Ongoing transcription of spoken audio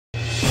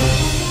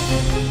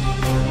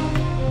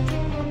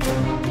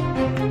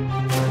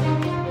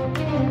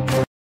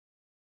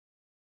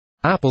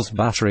Apple's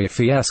battery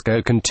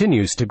fiasco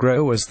continues to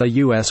grow as the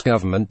U.S.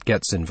 government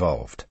gets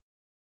involved.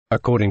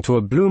 According to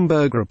a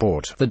Bloomberg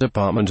report, the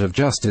Department of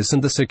Justice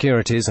and the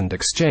Securities and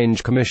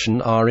Exchange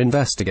Commission are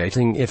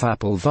investigating if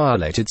Apple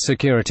violated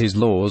securities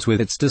laws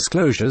with its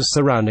disclosures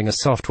surrounding a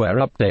software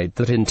update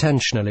that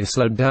intentionally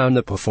slowed down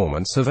the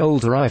performance of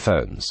older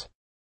iPhones.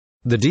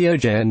 The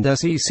DOJ and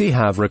SEC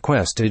have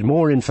requested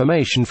more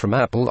information from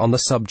Apple on the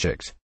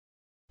subject.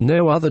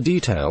 No other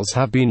details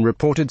have been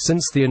reported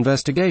since the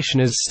investigation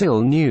is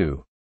still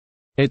new.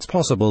 It's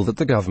possible that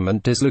the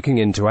government is looking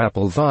into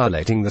Apple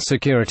violating the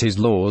securities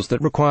laws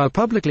that require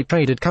publicly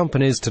traded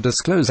companies to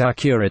disclose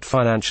accurate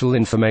financial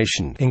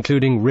information,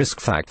 including risk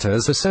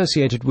factors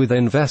associated with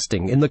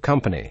investing in the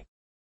company.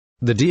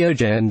 The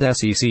DOJ and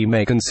SEC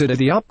may consider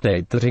the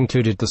update that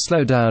included the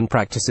slowdown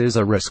practices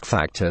a risk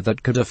factor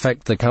that could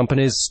affect the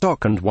company's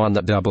stock and one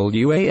that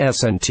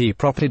wasn't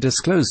properly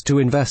disclosed to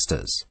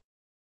investors.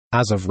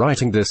 As of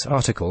writing this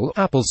article,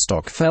 Apple's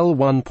stock fell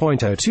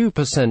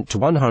 1.02% to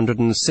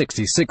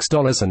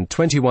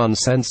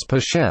 $166.21 per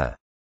share.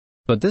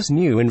 But this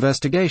new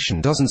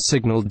investigation doesn't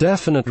signal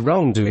definite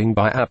wrongdoing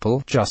by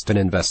Apple, just an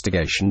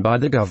investigation by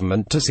the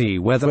government to see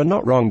whether or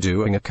not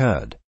wrongdoing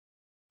occurred.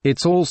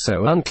 It's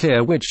also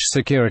unclear which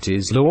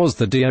securities laws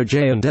the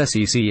DOJ and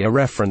SEC are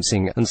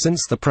referencing, and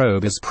since the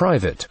probe is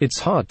private, it's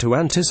hard to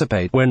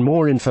anticipate when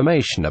more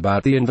information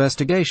about the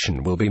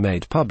investigation will be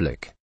made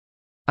public.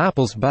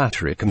 Apple's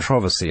battery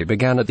controversy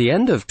began at the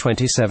end of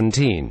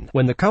 2017,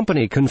 when the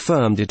company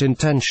confirmed it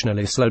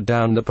intentionally slowed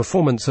down the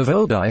performance of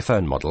old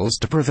iPhone models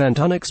to prevent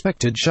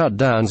unexpected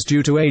shutdowns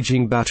due to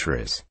aging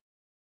batteries.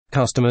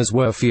 Customers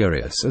were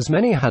furious, as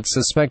many had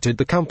suspected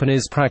the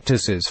company's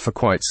practices for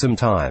quite some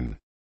time.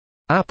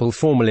 Apple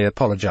formally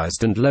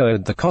apologized and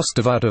lowered the cost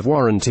of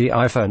out-of-warranty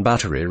iPhone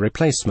battery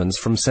replacements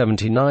from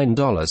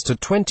 $79 to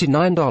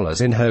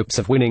 $29 in hopes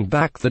of winning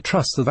back the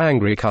trust of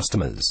angry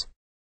customers.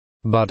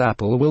 But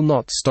Apple will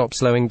not stop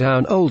slowing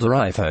down older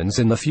iPhones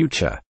in the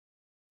future.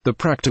 The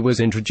practice was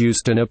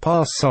introduced in a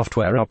past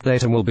software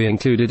update and will be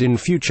included in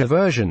future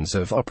versions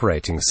of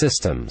operating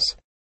systems.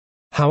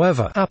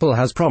 However, Apple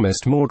has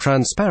promised more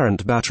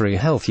transparent battery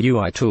health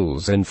UI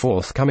tools in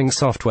forthcoming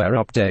software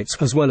updates,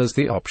 as well as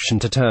the option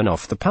to turn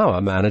off the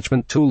power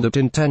management tool that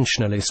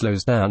intentionally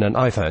slows down an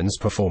iPhone's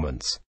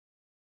performance.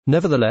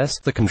 Nevertheless,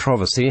 the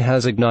controversy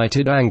has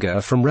ignited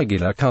anger from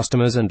regular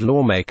customers and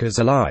lawmakers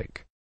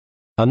alike.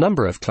 A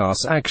number of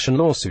class action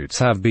lawsuits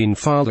have been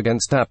filed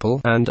against Apple,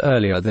 and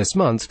earlier this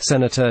month,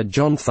 Senator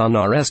John Thune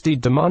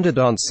demanded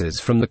answers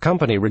from the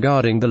company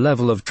regarding the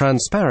level of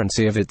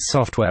transparency of its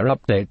software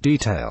update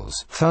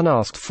details. Thune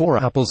asked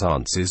for Apple's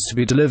answers to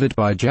be delivered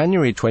by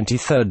January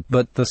 23,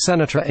 but the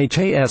Senator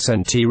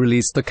hasn't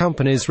released the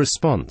company's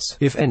response,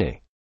 if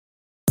any.